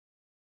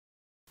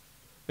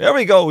There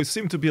we go. We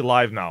seem to be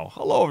live now.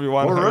 Hello,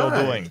 everyone. All How are right.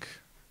 you doing?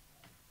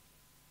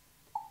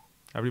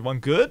 Everyone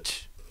good?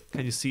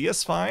 Can you see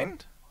us fine?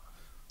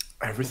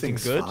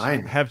 Everything's Good.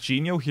 fine. I have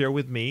Jeenio here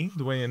with me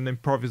doing an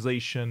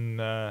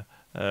improvisation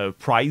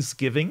prize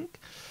giving.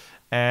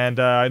 And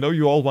I know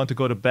you all want to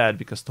go to bed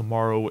because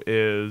tomorrow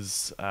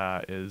is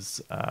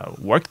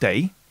work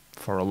day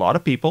for a lot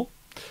of people,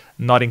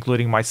 not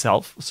including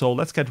myself. So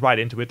let's get right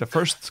into it. The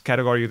first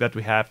category that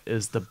we have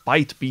is the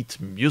Byte Beat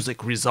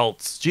music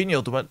results.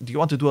 Genio, do you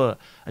want to do a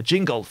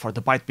jingle for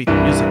the Byte Beat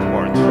music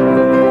award?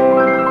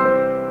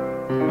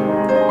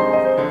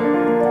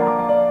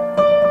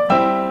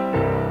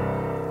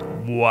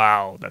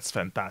 Wow, that's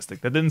fantastic.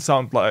 That didn't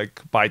sound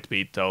like Byte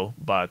Beat though,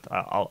 but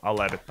I'll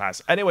let it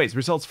pass. Anyways,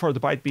 results for the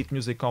Byte Beat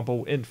music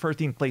compo. In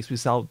 13th place, we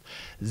saw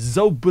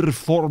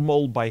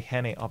Zauberformel by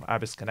Henne of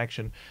Abyss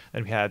Connection.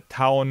 Then we had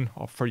Town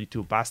of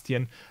 32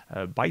 Bastion,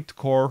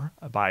 Bytecore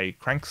by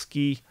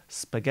Kranksky,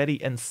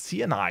 Spaghetti and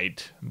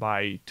Cyanide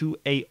by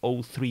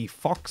 2A03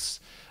 Fox,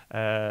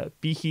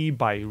 Pihi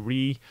by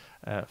Re,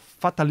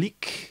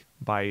 Fatalik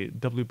by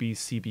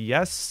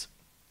WBCBS,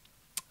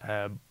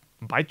 Byte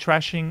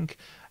Trashing,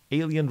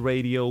 Alien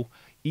Radio,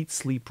 Eat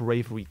Sleep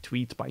Rave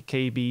Retweet by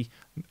KB.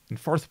 In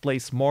 4th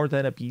place, More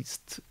Than a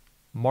Beat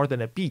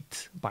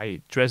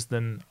by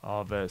Dresden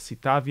of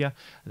Citavia.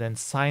 Then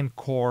Sign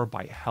Core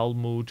by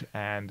Helmut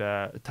and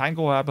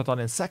Tango Abaddon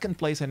in 2nd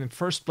place. And in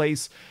 1st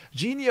place,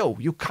 Genio,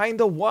 you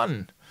kinda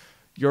won.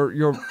 Your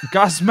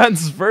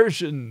Gasman's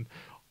version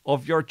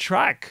of your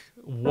track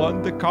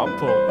won the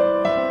compo.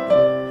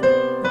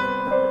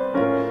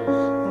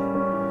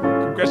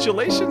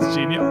 Congratulations,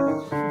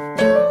 Genio.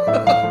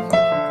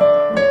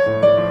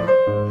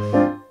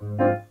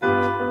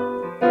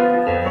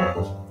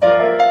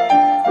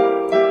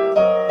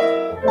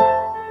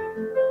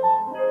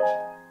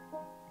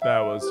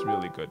 That was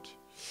really good.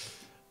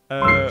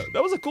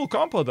 That was a cool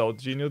compo, though.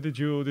 Genio, did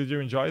you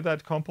enjoy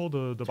that compo,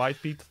 the Byte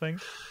Beat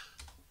thing?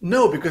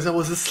 No, because I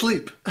was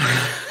asleep.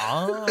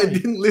 I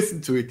didn't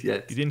listen to it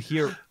yet. You didn't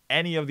hear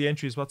any of the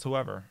entries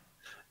whatsoever.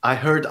 I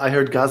heard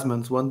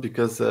Gazman's one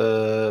because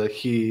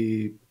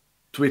he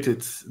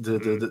tweeted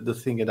the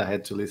thing, and I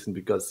had to listen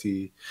because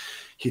he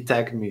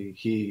tagged me.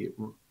 He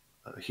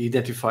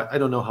identified. I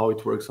don't know how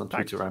it works on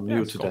Twitter. I'm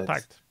new to that.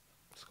 Tagged.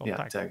 It's called Yeah,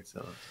 tagged. tagged.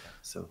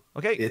 So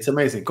Okay. it's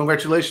amazing.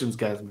 Congratulations,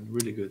 Gazman.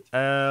 Really good.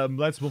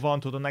 Let's move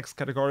on to the next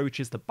category, which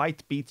is the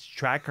Byte Beat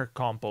tracker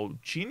compo.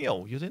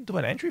 Genio, you didn't do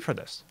an entry for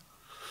this.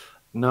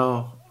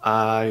 No,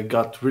 I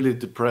got really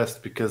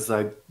depressed because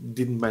I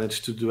didn't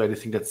manage to do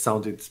anything that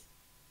sounded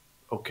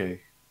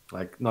okay.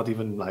 Like not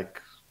even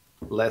like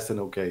less than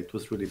okay. It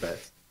was really bad.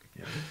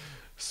 Yeah.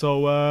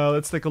 So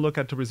let's take a look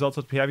at the results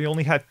that we have. We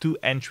only had 2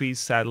 entries,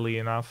 sadly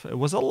enough. It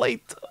was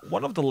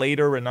one of the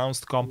later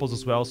announced compos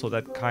as well, so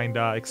that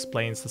kinda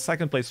explains. The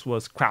 2nd place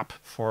was Crap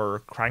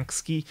for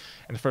Kranksky,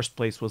 and the 1st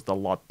place was the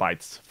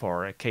Lovebyte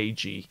for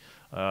KG.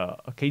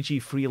 KG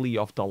Freely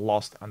of the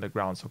Lost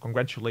Underground. So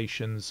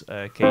congratulations,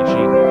 KG.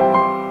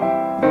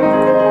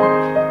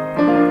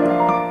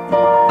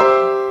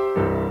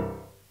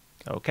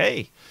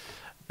 Okay.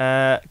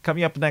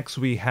 Coming up next,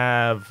 we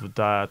have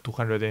the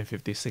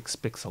 256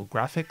 pixel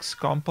graphics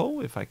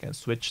compo. If I can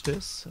switch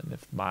this, and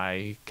if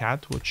my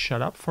cat would shut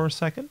up for a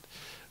second.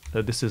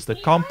 This is the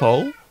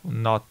compo,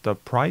 not the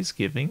prize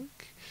giving.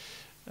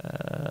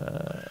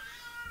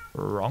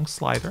 Wrong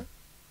slider.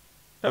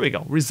 There we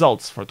go.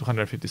 Results for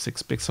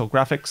 256 pixel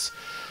graphics.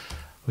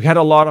 We had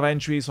a lot of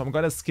entries, so I'm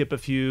going to skip a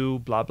few.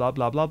 Blah, blah,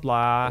 blah, blah,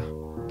 blah.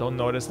 Don't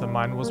notice that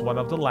mine was one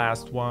of the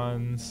last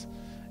ones.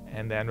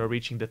 And then we're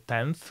reaching the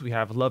 10th. We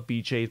have Love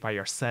BJ by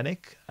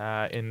Arsenic.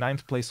 In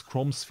 9th place,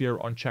 Chrome Sphere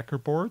on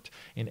Checkerboard.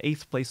 In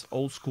 8th place,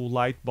 Old School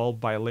Light Bulb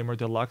by Limmer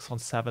Deluxe. On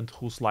 7th,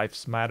 Whose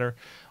Lives Matter.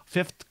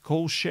 5th,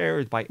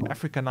 Co-Shared by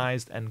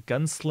Africanized and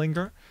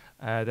Gunslinger.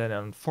 Then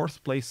on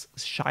 4th place,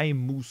 Shy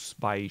Moose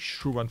by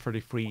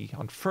Shrew133.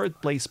 On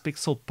 3rd place,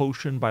 Pixel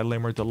Potion by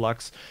Limmer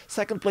Deluxe.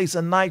 2nd place,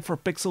 A Night for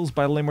Pixels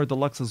by Limmer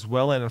Deluxe as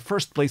well. And in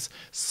 1st place,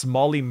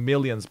 Smally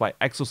Millions by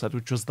Exoset,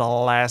 which was the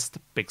last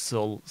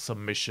Pixel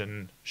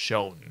submission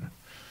shown.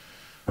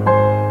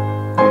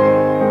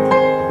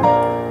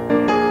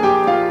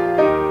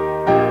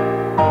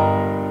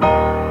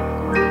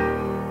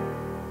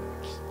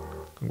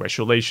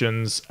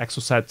 Congratulations,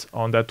 Exoset,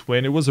 on that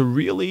win. It was a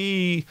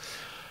really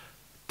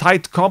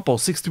tight compo,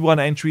 61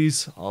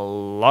 entries, a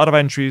lot of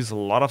entries, a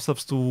lot of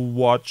stuff to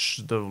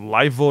watch. The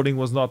live voting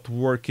was not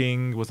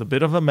working, it was a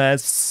bit of a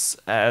mess.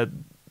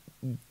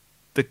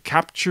 The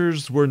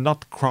captures were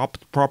not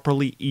cropped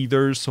properly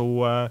either,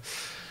 so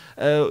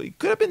it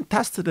could have been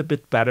tested a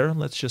bit better,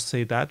 let's just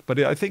say that. But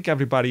I think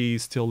everybody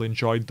still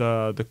enjoyed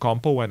the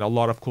compo and a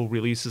lot of cool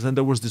releases. And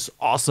there was this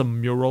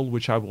awesome mural,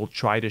 which I will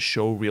try to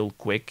show real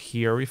quick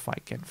here, if I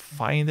can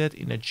find it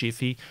in a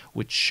jiffy,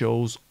 which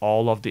shows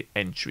all of the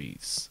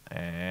entries.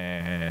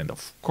 And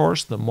of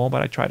course, the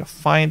moment I try to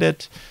find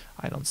it,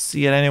 I don't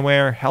see it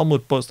anywhere.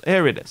 Helmut post,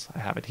 here it is. I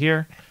have it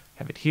here,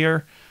 I'm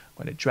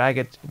going to drag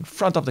it in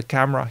front of the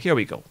camera. Here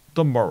we go,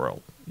 the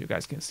mural. You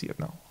guys can see it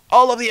now.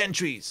 all of the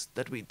entries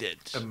that we did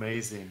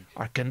Amazing.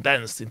 are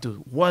condensed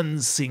into one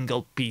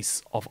single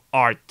piece of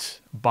art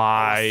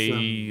by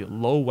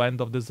Awesome. Low End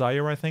of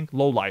Desire, I think.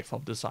 Low Life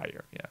of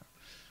Desire, yeah.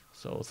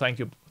 So thank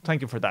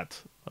you for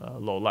that,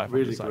 Low Life of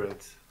Really Desire.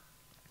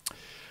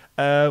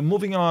 great.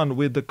 Moving on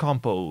with the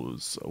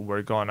compos,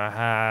 we're gonna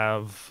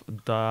have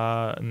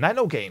the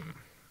Nano Game.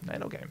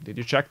 Nano Game. Did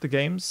you check the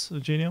games,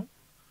 Genio?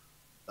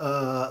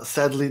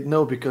 Sadly,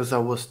 no, because I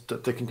was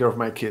taking care of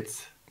my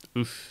kids.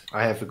 Oof.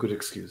 I have a good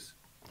excuse.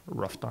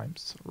 Rough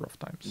times. Rough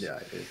times. Yeah,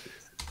 it is.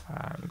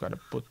 I'm gonna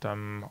put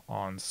them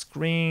on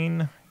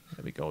screen.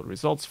 Here we go.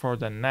 Results for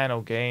the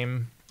Nano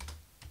Game.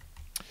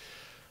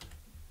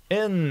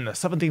 In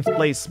 17th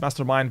place,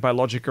 Mastermind by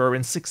Logicer.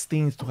 In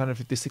 16th,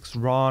 256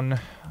 Ron.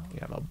 We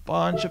have a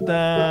bunch of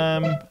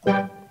them.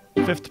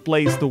 5th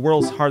place, The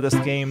World's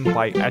Hardest Game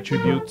by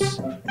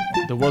Attributes.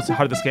 The World's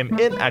Hardest Game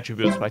in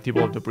Attributes by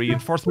Thibault Debris. In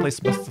 4th place,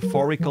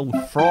 Metaphorical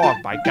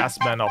Frog by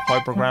Gasman of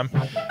Toy Program.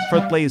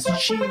 3rd place,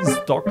 Cheese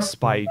Dogs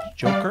by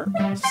Joker.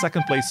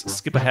 2nd place,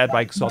 Skip Ahead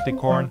by Exotic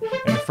Corn.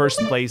 And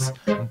 1st place,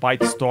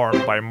 Bite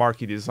Storm by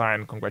Marquee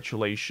Design.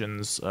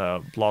 Congratulations,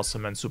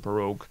 Blossom and Super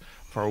Rogue,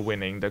 for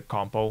winning the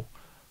compo.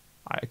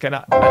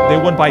 They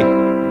won by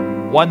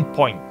 1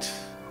 point.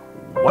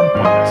 1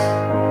 point.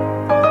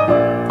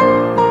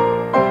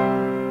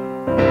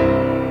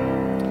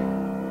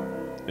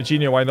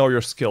 Jeenio, I know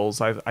your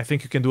skills. I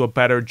think you can do a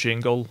better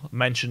jingle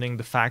mentioning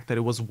the fact that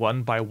it was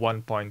won by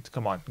 1 point.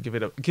 Come on, give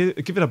it a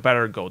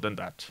better go than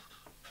that.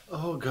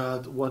 Oh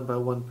God, 1 by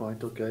 1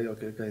 point. Okay.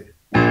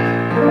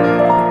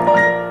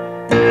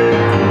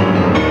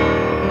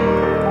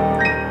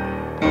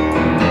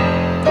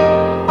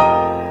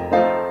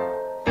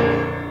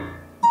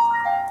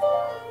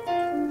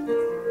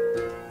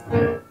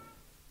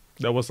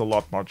 That was a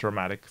lot more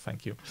dramatic.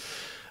 Thank you.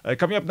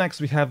 Coming up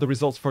next, we have the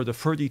results for the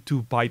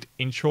 32-byte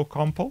intro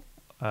compo.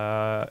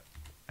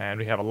 And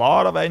we have a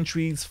lot of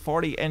entries,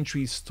 40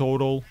 entries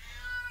total.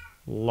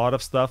 A lot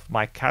of stuff.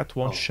 My cat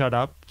won't shut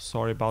up.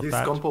 Sorry about that.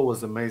 This compo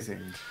was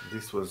amazing.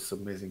 This was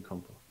amazing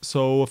compo.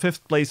 So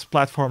 5th place,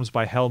 Platforms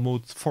by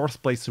Helmut.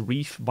 4th place,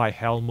 Reef by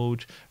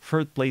Helmut.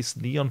 3rd place,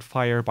 Neon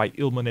Fire by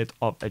Illuminate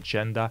of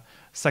Agenda.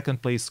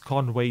 2nd place,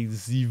 Conway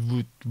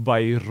Zivut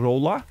by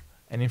Rolla.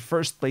 And in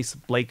 1st place,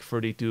 Blake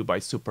 32 by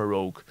Super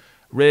Rogue.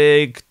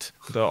 Rigged.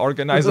 The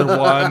organizer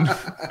won.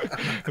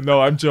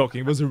 No, I'm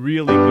joking. It was a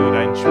really good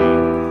entry.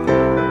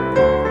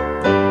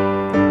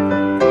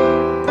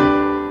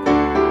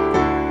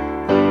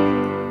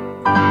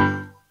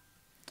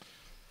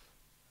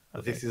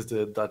 Okay. This is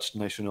the Dutch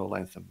national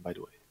anthem, by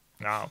the way.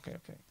 Ah, okay.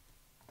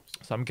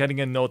 So I'm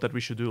getting a note that we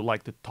should do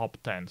like the top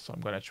 10. So I'm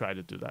going to try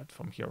to do that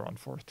from here on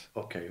forth.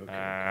 Okay.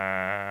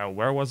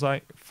 Where was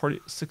I?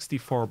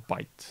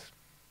 64-byte.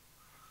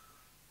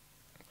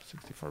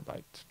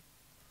 64-byte.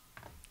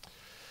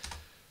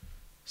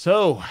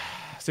 So,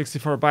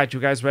 64-byte, you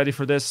guys ready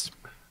for this?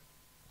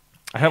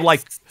 I have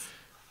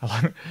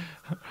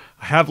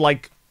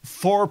like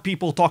 4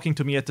 people talking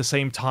to me at the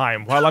same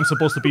time while I'm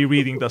supposed to be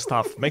reading the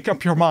stuff. Make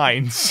up your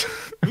minds.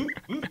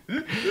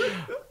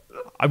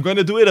 I'm going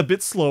to do it a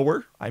bit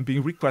slower. I'm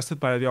being requested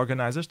by the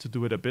organizers to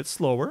do it a bit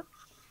slower.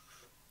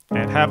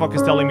 And Havoc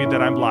is telling me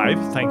that I'm live.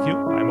 Thank you.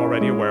 I'm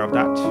already aware of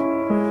that.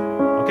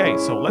 Okay,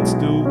 so let's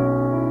do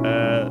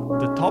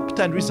the top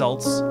 10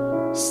 results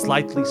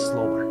slightly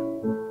slower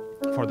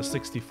for the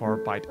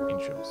 64-byte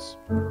intros.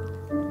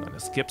 I'm going to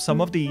skip some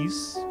of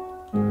these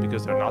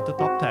because they're not the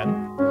top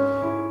 10.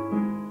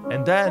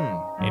 And then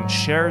in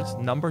shared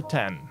number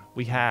 10,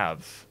 we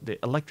have the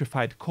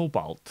Electrified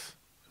Cobalt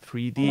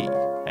 3D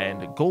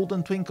and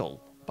Golden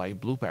Twinkle by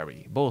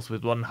Blueberry, both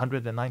with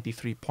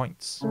 193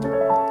 points.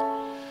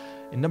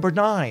 In number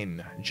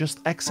 9, Just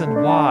X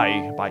and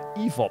Y by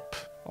Evop,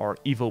 or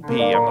Evo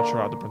P, I'm not sure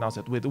how to pronounce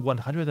it, with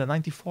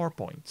 194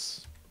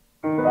 points.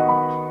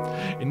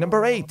 In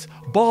number 8,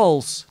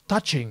 Balls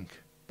Touching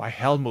by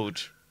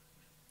Helmut.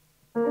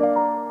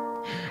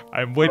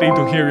 I'm waiting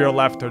to hear your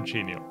laughter,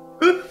 Genio.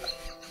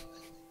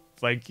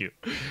 Thank you.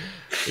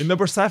 In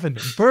number 7,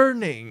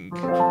 Burning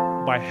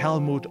by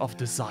Helmut of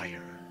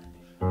Desire.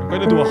 I'm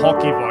going to do a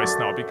hockey voice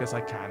now because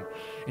I can.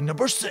 In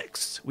number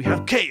 6, we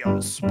have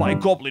Chaos by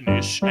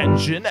Goblinish and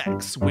Gen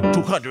X with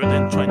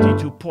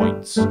 222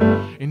 points.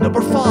 In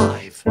number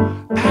 5,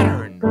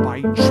 Pattern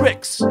by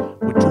Trix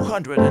with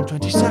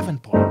 227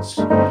 points.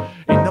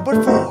 In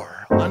number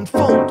 4,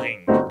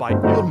 Unfolding by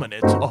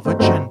Illuminate of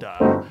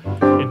Agenda.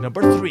 In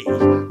number 3,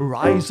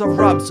 Rise of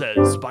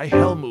Ramses by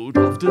Helmut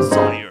of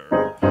Desire.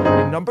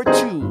 In number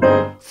 2,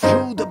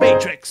 Through the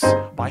Matrix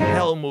by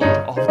Helmut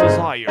of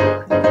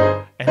Desire.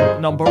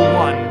 And number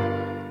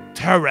 1,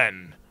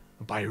 Terran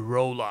by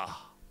Rolla.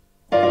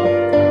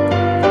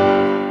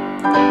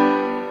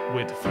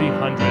 With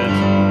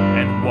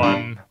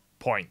 301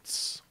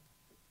 points.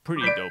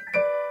 Pretty dope.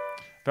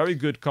 Very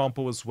good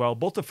compo as well.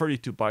 Both the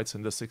 32 bytes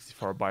and the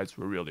 64 bytes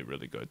were really,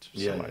 really good.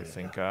 So I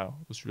think it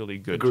was really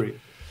good. Agree.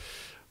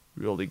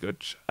 Really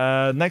good.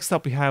 Next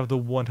up, we have the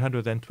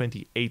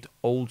 128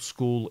 old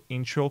school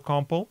intro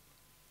compo.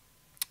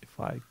 If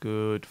I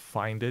could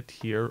find it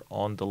here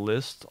on the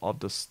list of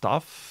the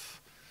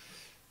stuff.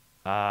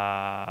 I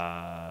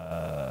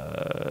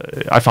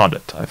found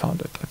it.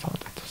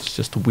 It's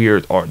just a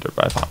weird order,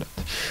 but I found it.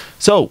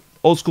 So,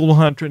 old school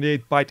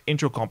 128 byte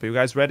intro comp. You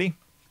guys ready?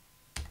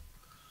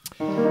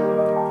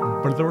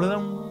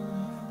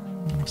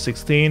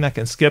 16, I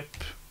can skip.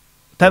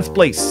 10th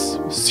place,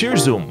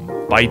 Searzoom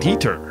by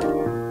Dieter.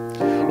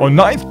 On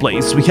 9th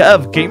place, we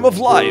have Game of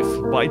Life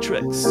by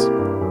Trix.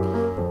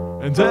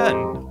 And then,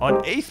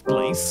 on 8th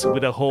place,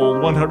 with a whole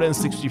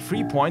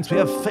 163 points, we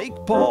have Fake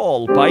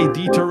Paul by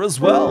Dieter as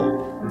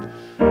well.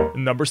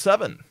 Number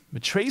 7,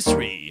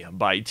 Tracery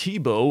by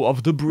Thibaut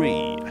of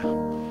Debris.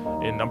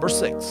 In number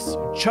 6,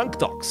 Chunk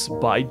Docs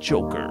by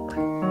Joker.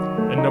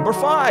 And number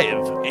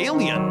 5,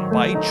 Alien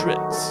by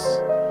Trix.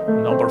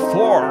 Number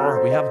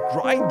 4, we have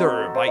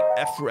Grinder by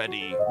F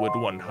Ready with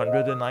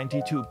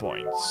 192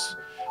 points.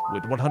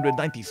 With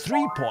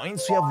 193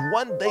 points, we have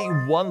One Day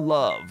One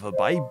Love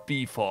by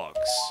B Fox.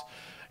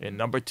 In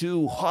number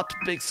 2, Hot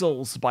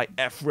Pixels by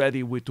F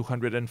Ready with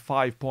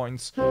 205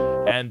 points.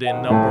 And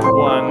in number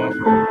 1,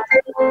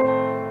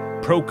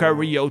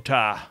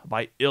 Prokaryota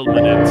by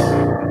Ilminit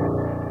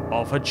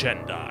of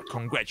Agenda.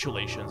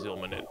 Congratulations,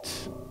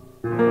 Ilminit.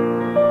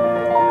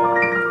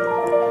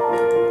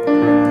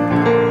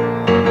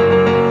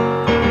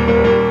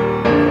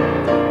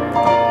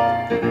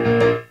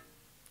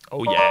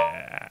 Oh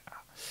yeah.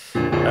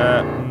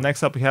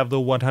 Next up we have the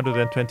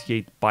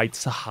 128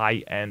 bytes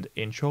high-end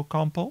intro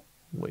compo,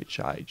 which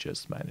I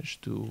just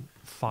managed to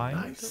find.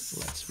 Nice.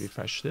 Let's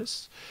refresh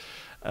this.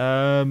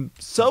 So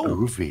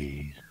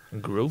Groovy.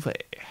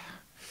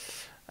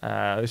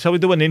 Shall we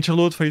do an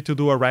interlude for you to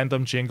do a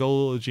random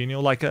jingle,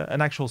 Jeenio, like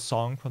an actual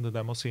song from the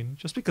demo scene?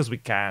 Just because we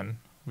can.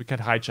 We can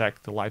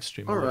hijack the live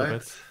stream a little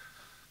bit.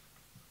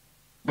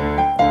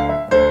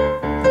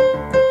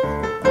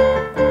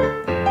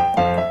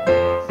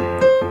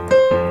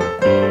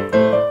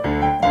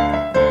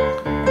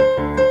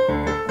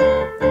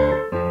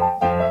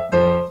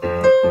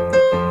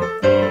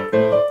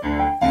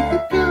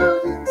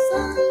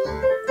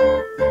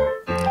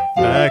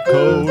 The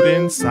code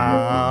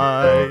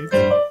inside.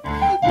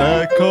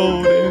 The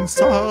code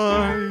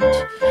inside.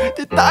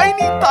 The tiny,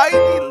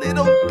 tiny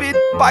little bit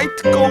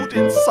byte code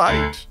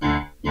inside.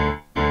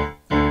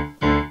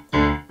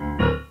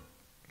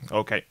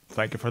 Okay,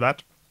 thank you for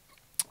that.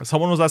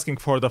 Someone was asking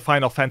for the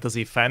Final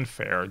Fantasy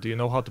fanfare. Do you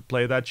know how to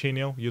play that,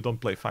 Jeenio? You don't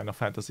play Final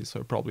Fantasy, so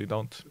you probably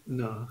don't.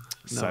 No.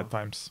 Sad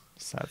times.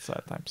 Sad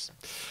times.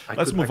 I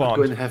Let's move could on.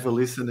 go and have a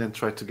listen and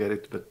try to get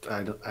it, but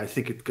I don't. I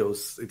think it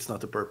goes. It's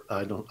not a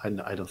I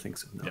don't think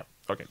so. No. Yeah.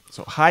 Okay.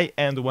 So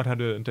high-end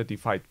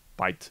 125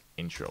 byte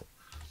intro.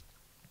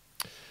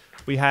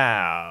 We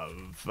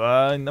have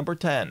number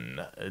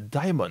 10,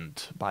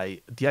 Diamond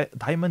by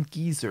Diamond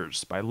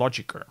Geezers by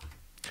Logiker.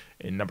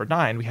 In number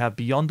 9, we have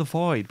Beyond the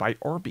Void by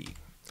Orbi.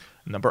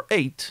 Number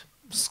 8,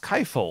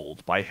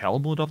 Skyfold by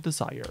Helmut of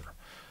Desire.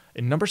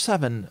 In number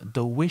 7,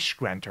 The Wish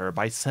Granter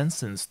by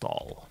Sense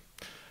Install.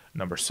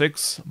 Number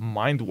 6,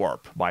 Mind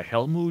Warp by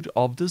Helmut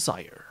of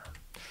Desire.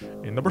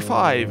 In number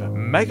 5,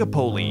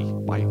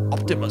 Megapoly by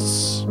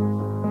Optimus.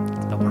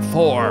 Number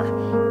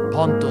 4,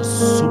 Pontus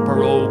Super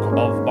Rogue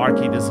of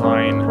Barky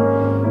Design.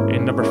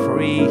 In number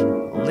 3,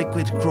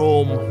 Liquid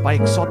Chrome by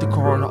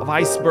Exoticorn of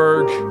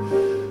Iceberg.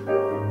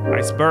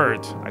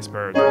 Icebird, I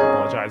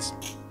apologize.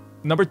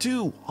 Number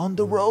 2, On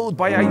the Road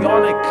by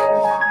Ionic.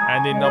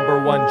 And in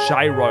number 1,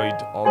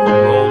 Gyroid of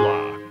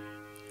Rolla.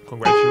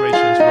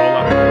 Congratulations,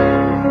 Rolla.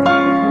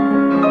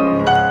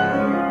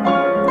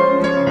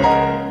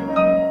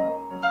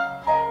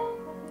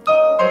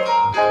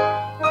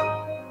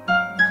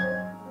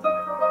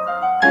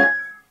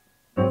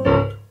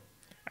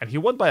 And he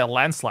won by a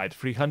landslide,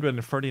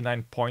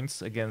 339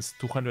 points against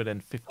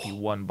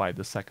 251 by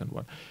the second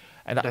one.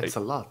 And that's a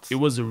lot. It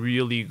was a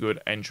really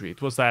good entry.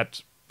 It was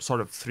that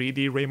sort of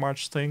 3D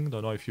Raymarch thing.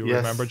 Don't know if you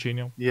remember,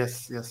 Jeenio.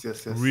 Yes.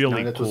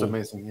 Really that cool. was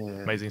amazing.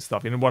 Yeah. Amazing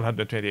stuff. In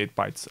 128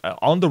 bytes.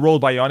 On the Road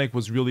by Ionic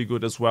was really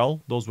good as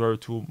well. Those were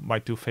my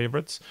two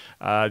favorites.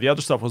 The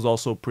other stuff was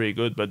also pretty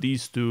good, but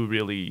these two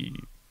really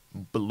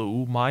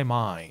blew my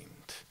mind.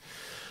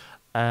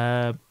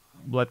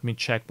 Let me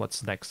check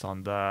what's next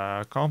on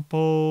the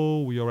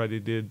compo. We already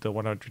did the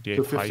 128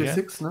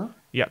 256 now?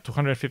 Yeah,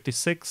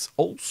 256.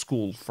 Old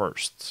school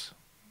first.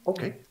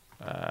 Okay.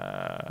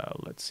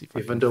 Let's see if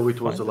even though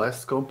it was the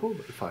last compo,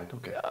 fine.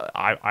 Okay.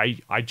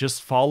 I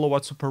just follow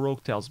what Super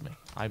Rogue tells me.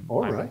 I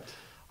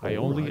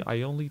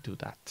only do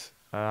that.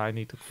 I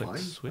need to click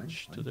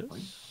switch to this.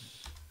 Fine.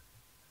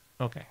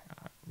 Okay,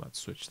 let's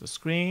switch the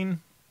screen.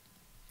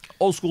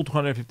 Old school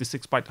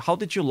 256 byte. How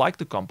did you like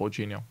the compo,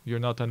 Jeenio? You're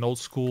not an old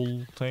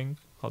school thing?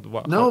 But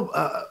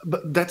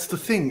that's the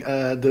thing.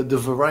 The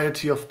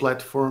variety of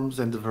platforms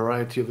and the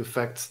variety of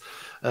effects.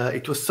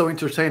 It was so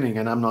entertaining,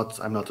 and I'm not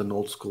an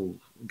old school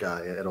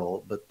guy at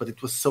all. But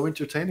it was so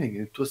entertaining.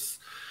 It was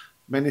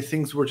many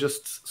things were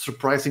just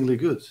surprisingly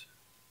good.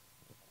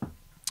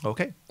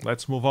 Okay,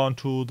 let's move on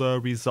to the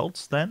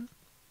results then.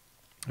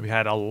 We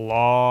had a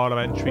lot of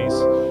entries.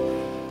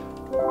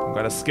 I'm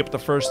gonna skip the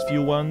first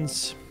few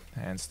ones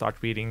and start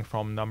reading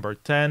from number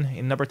 10.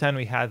 In number 10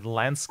 we had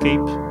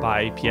Landscape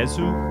by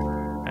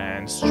Piezu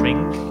and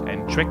String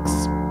and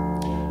Tricks.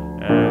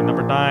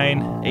 Number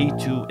 9,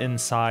 A2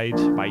 Inside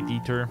by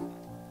Dieter.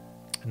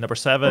 Number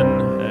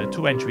 7,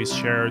 2 entries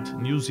shared,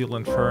 New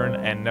Zealand Fern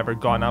and Never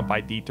Gonna by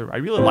Dieter. I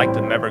really liked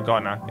the Never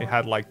Gonna. It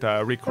had like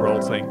the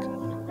Rickroll thing.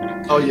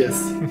 Oh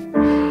yes.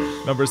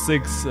 Number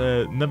 6,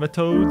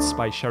 Nematodes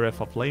by Sheriff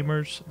of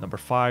Lamers. Number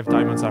 5,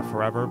 Diamonds Are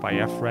Forever by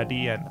F.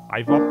 Reddy and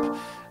Ivop.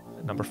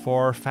 Number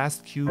 4,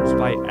 Fast Cubes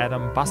by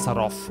Adam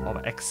Basarov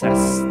of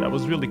XS. That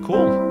was really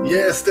cool.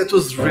 Yes, that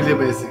was really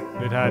amazing.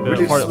 It had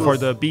Really for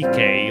the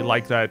BK,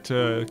 like that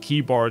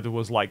keyboard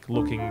was like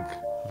looking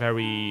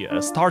very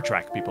Star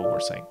Trek, people were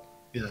saying.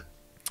 Yeah.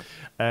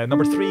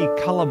 Number 3,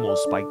 Calamus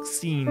by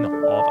Scene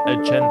of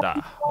Agenda.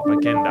 I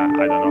don't know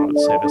how to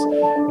say this.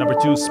 Number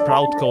 2,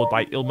 Sprout Code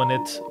by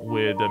Ilmanit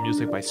with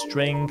music by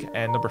String.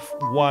 And number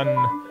 1,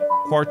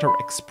 Quarter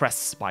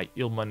Express by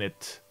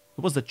Ilmanit.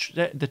 It was the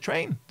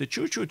train, the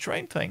choo-choo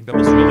train thing. That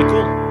was really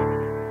cool.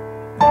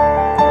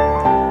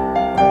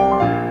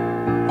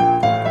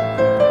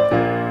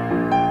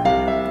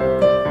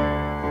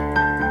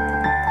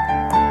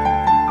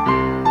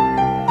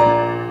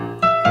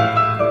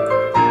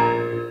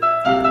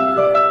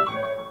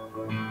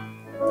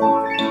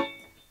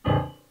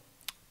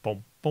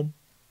 Boom, boom,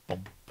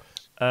 boom.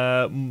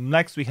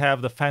 Next, we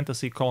have the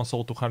Fantasy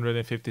Console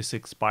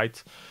 256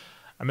 byte.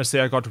 I must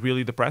say I got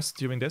really depressed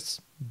during this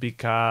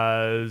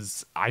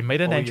because I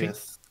made an entry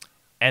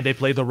and they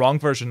played the wrong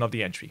version of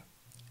the entry.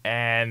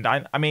 And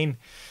I mean,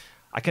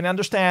 I can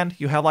understand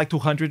you have like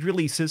 200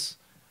 releases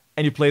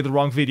and you play the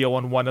wrong video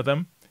on one of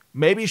them.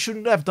 Maybe you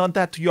shouldn't have done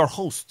that to your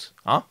host,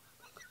 huh?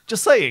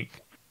 Just saying.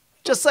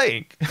 Just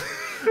saying.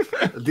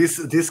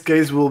 This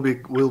case will be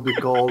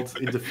called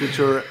in the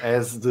future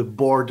as the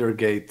border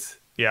gate.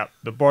 Yeah,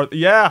 the board.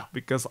 Yeah,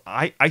 because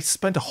I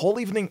spent a whole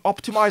evening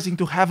optimizing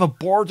to have a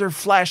border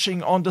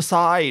flashing on the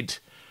side.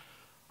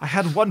 I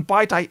had one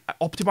byte. I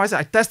optimized it.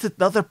 I tested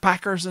the other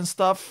packers and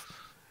stuff.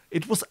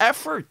 It was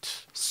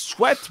effort,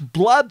 sweat,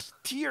 blood,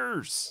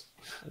 tears.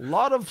 A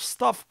lot of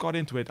stuff got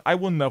into it. I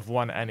wouldn't have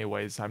won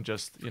anyways. I'm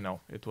just, it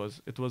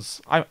was.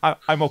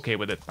 I'm okay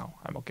with it now.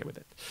 I'm okay with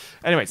it.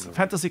 Anyways,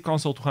 Fantasy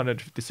Console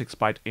 256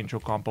 byte intro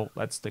compo.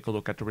 Let's take a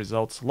look at the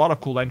results. A lot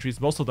of cool entries,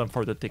 most of them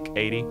for the TIC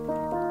 80.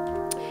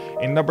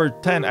 In number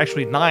 10,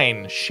 actually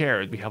 9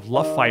 shared, we have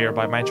Love Fire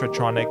by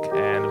Mantratronic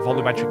and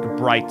Volumetric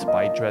Bright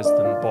by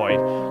Dresden Boyd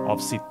of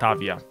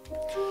Citavia.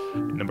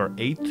 In number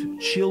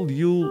 8, Chill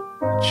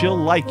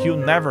Like You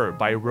Never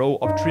by Row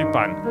of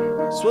Tripan.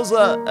 This was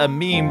a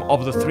meme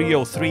of the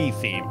 303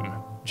 theme.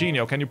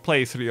 Jeenio, can you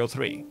play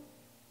 303?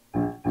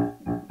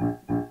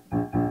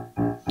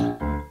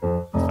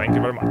 Thank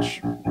you very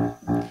much.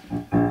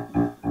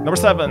 Number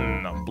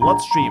 7,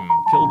 Bloodstream,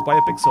 Killed by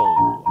a Pixel.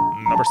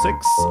 Number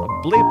 6,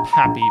 Blip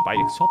Happy by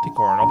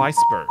Exoticorn of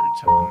Icebird.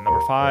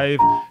 Number 5,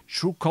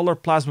 True Color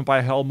Plasma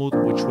by Helmut,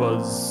 which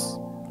was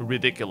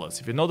ridiculous.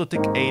 If you know the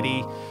TIC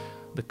 80,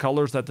 the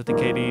colors that the TIC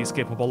 80 is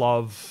capable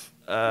of,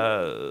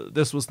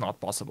 this was not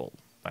possible.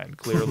 And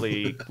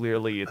clearly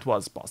it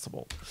was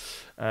possible.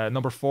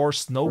 Number 4,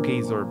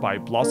 Snowgazer by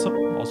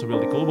Blossom, also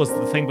really cool. It was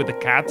the thing with the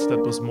cat that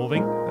was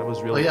moving. That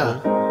was really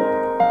cool.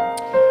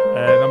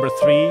 Number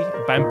 3,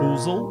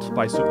 Bamboozled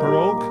by Super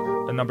Rogue.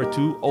 And number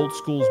 2, Old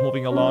School's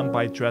Moving Along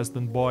by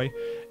Dresden Boy.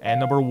 And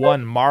number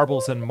 1,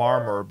 Marbles and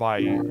Marmor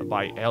by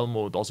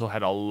Helmut. Also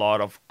had a lot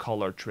of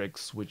color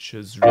tricks, which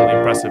is really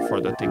impressive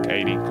for the TIC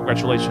 80.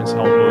 Congratulations,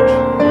 Helmut.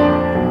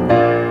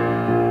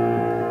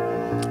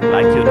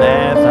 Like you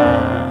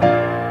never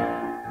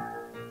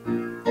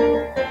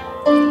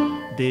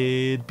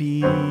did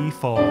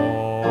before.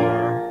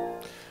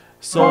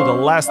 So the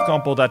last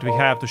compo that we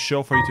have to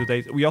show for you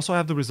today, we also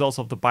have the results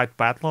of the Byte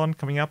Battlon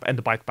coming up and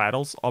the Byte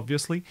Battles,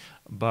 obviously.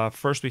 But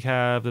first we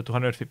have the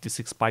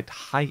 256 byte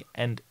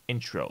high-end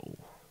intro,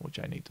 which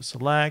I need to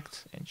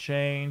select and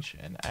change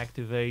and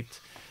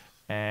activate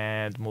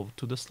and move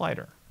to the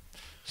slider.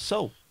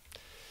 So,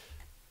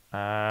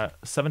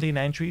 17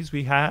 entries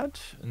we had.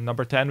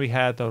 Number 10 we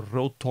had the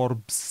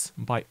Rotorbs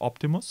by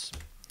Optimus.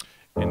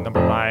 In number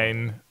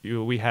 9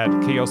 we had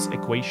Chaos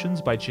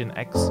Equations by Jin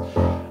X.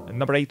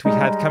 Number 8, we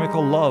had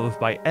Chemical Love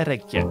by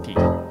Eric Yeti.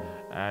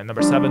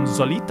 Number 7,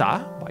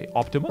 Zolita by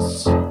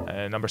Optimus.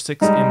 Number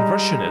 6,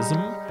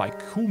 Inversionism by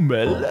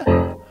Kumel.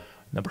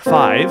 Number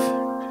 5,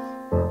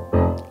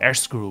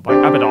 Airscrew by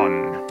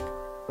Abaddon.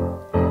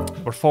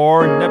 Number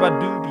 4,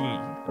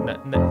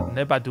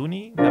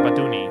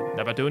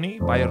 Nebaduni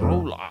by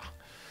Rola.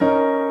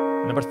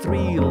 Number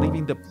 3,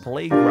 Leaving the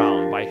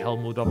Playground by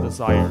Helmut of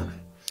Desire.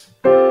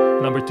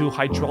 Number 2,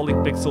 Hydraulic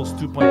Pixels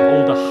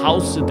 2.0, the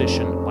House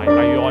Edition by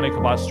Ionic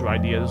Master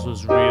Idea. This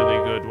was really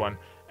good one.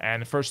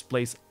 And first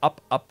place,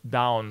 Up, Up,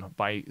 Down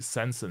by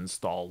Sense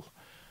Install.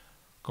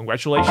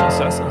 Congratulations,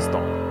 Sense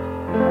Install.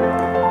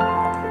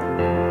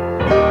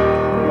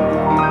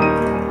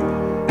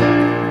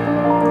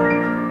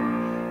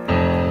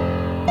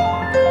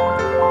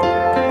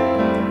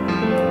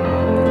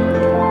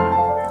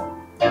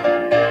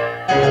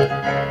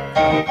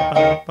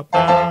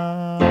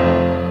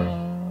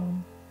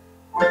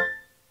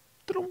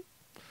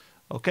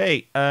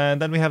 Okay,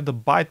 and then we have the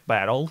Byte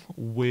battle,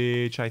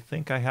 which I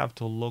think I have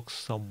to look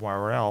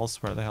somewhere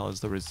else. Where the hell is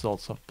the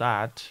results of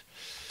that?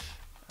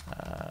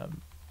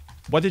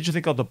 What did you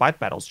think of the Byte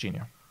battles,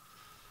 Jeenio?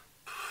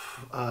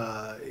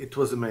 It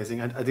was amazing.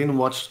 I didn't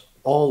watch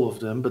all of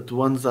them, but the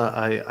ones that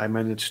I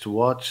managed to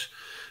watch,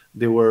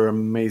 they were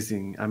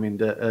amazing. I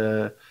mean,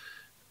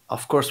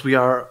 of course, we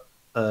are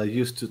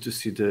used to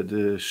see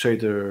the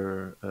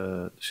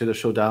shader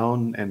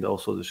showdown and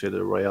also the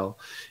shader royale,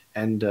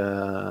 and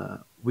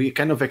we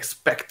kind of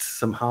expect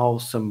somehow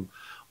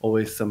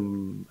always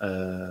some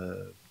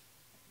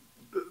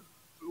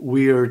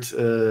weird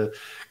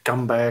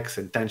comebacks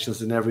and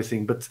tensions and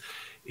everything, but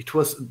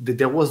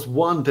there was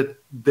one that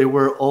they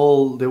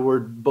were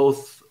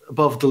both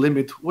above the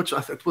limit, which I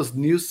thought was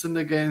Newson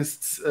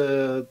against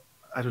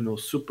I don't know,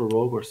 Super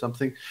Rogue or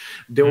something.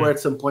 They were at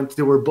some point,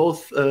 they were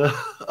both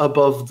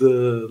above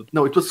the...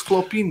 No, it was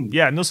Flopin.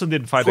 Yeah, Newson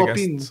didn't fight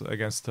Flopin.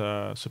 against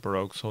Super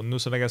Rogue, so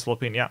Newson against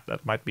Flopin, yeah,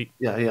 that might be.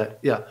 Yeah.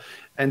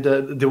 And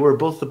they were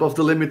both above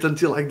the limit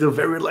until like the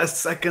very last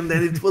second,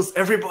 and it was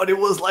everybody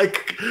was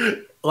like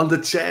on the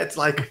chat,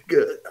 like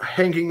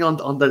hanging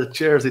on the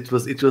chairs. It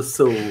was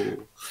so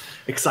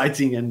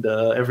exciting, and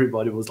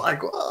everybody was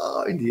like,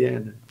 "Oh!" In the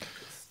end.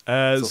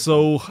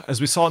 So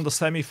as we saw in the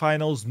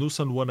semifinals,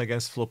 Newson won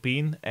against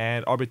Flopin,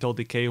 and Orbital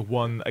Decay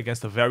won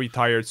against a very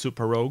tired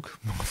Super Rogue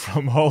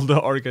from all the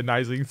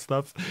organizing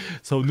stuff.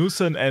 So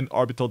Newson and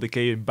Orbital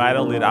Decay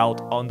battled it out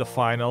on the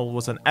final. It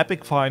was an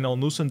epic final.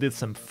 Newson did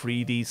some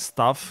 3D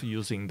stuff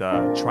using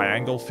the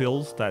triangle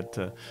fills that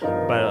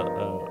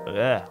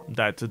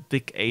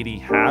Dick 80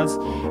 has,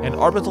 and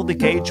Orbital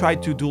Decay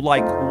tried to do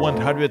like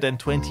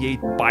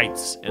 128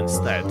 bytes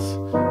instead,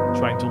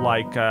 trying to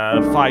like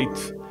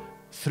fight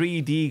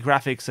 3D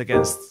graphics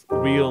against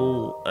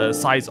real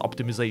size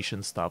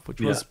optimization stuff,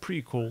 which was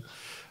pretty cool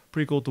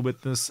to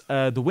witness.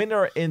 The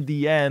winner in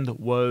the end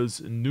was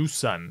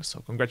Newson,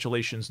 so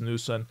congratulations,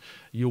 Newson.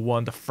 You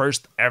won the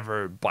first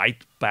ever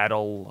Byte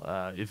battle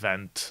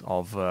event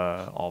of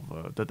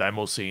the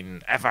demo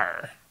scene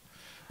ever.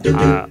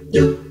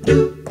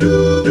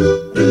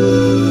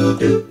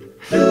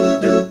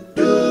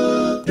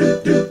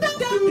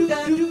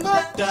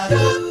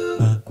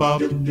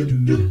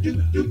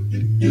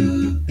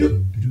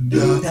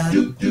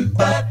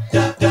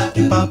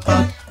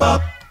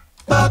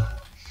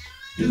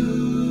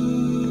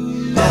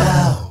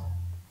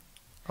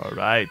 All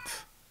right.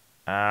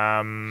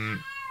 I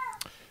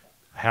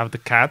have the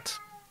cat.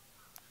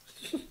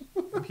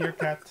 Come here,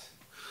 cat.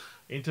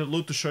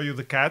 Interlude to show you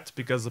the cat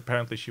because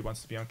apparently she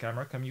wants to be on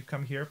camera. Can you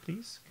come here,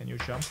 please? Can you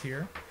jump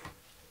here?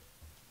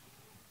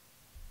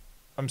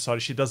 I'm sorry,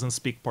 she doesn't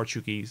speak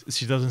Portuguese.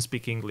 She doesn't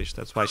speak English.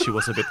 That's why she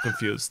was a bit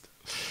confused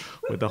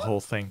with the whole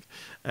thing.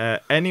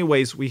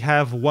 Anyways, we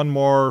have one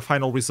more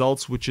final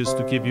results, which is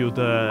to give you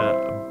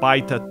the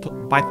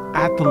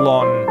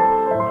Byteathlon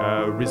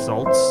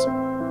results.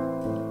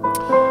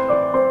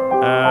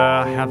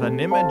 I have an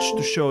image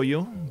to show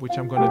you, which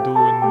I'm going to do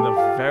in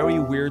a very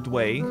weird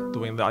way,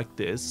 doing like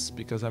this,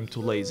 because I'm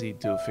too lazy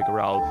to figure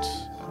out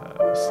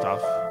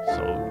stuff.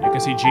 So you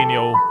can see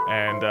Jeenio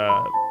and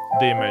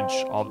the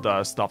image of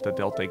the stuff that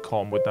they'll take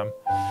home with them.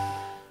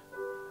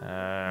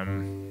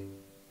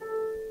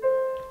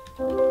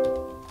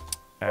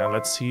 And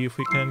let's see if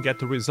we can get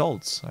the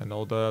results. I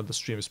know the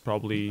stream is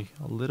probably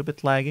a little bit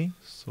laggy,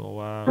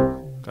 so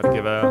gotta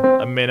give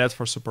a minute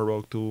for Super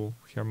Rogue to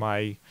hear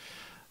my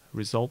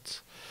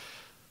results.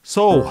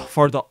 So,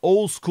 for the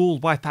old school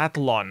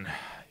Byteathlon,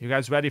 you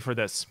guys ready for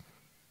this?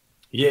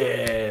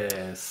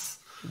 Yes.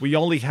 We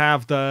only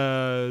have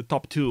the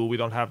top two. We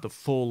don't have the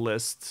full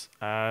list.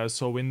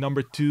 So in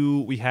number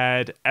 2, we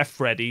had F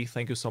Freddy.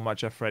 Thank you so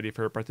much, F Freddy,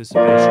 for your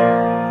participation.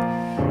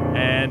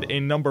 And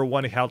in number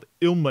 1, we had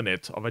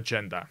Ilminate of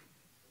Agenda.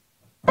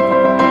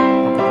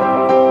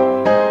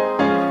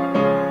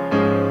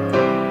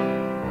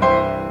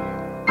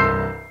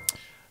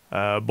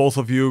 Both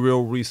of you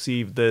will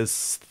receive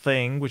this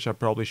thing, which I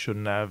probably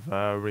shouldn't have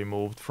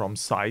removed from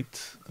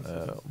site.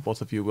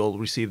 Both of you will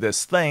receive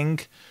this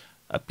thing.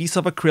 A piece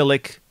of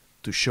acrylic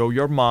to show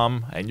your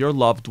mom and your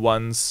loved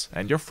ones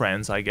and your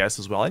friends, I guess,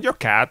 as well, and your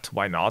cat,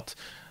 why not,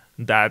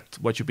 that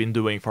what you've been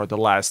doing for the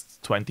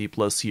last 20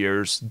 plus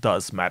years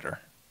does matter.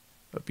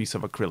 A piece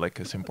of acrylic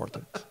is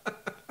important.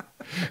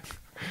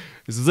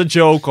 This is a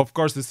joke. Of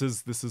course, this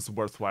is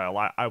worthwhile.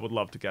 I would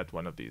love to get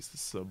one of these.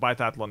 So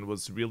Byteathlon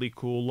was really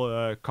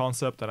cool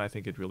concept, and I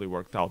think it really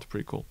worked out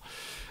pretty cool.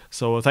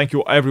 So thank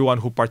you everyone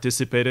who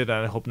participated,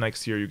 and I hope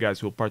next year you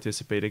guys will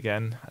participate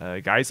again,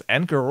 guys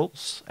and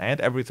girls and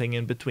everything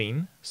in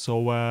between.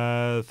 So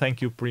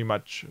thank you very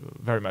much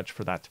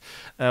for that.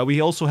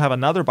 We also have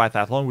another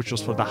Byteathlon, which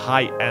was for the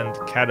high-end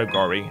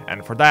category,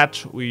 and for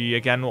that we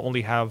again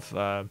only have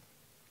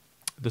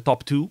the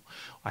top 2.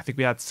 I think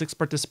we had 6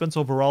 participants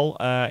overall.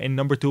 In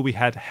number 2 we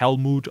had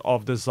Helmut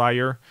of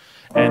Desire,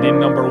 and in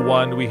number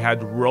 1 we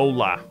had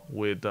Rolla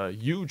with a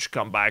huge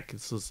comeback.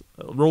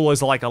 Rolla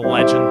is like a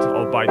legend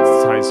of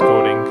bite-sized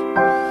coding.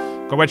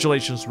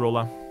 Congratulations,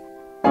 Rolla.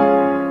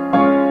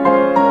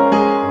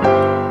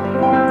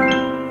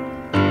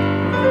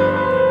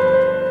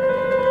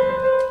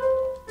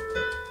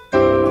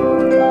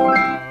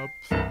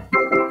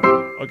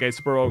 Okay,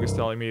 Super Rogue is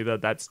telling me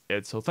that that's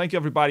it. So thank you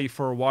everybody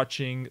for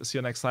watching. See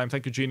you next time.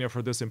 Thank you, Jeenio,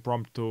 for this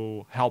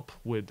impromptu help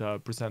with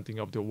presenting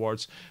of the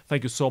awards.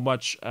 Thank you so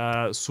much,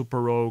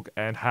 Super Rogue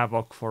and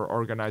Havoc, for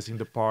organizing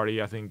the party.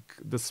 I think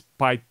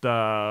despite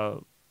the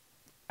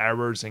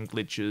errors and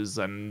glitches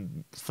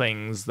and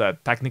things,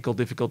 that technical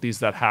difficulties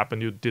that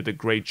happened, you did a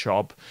great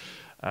job.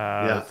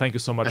 Thank you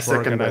so much for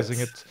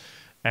organizing it.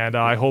 And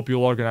I hope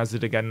you'll organize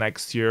it again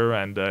next year,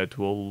 and it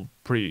will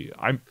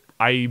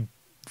I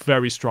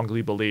very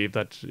strongly believe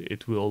that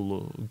it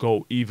will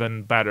go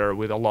even better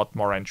with a lot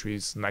more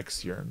entries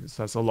next year. This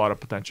has a lot of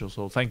potential.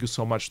 So thank you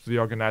so much to the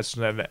organizers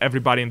and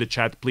everybody in the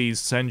chat. Please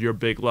send your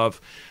big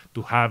love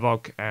to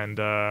Havoc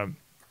and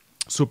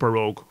Super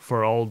Rogue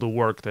for all the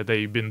work that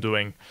they've been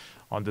doing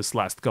on this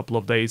last couple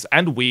of days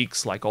and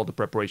weeks, like all the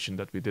preparation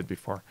that we did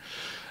before.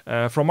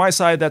 From my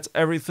side, that's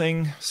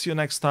everything. See you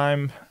next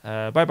time.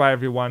 Bye-bye,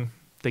 everyone.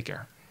 Take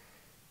care.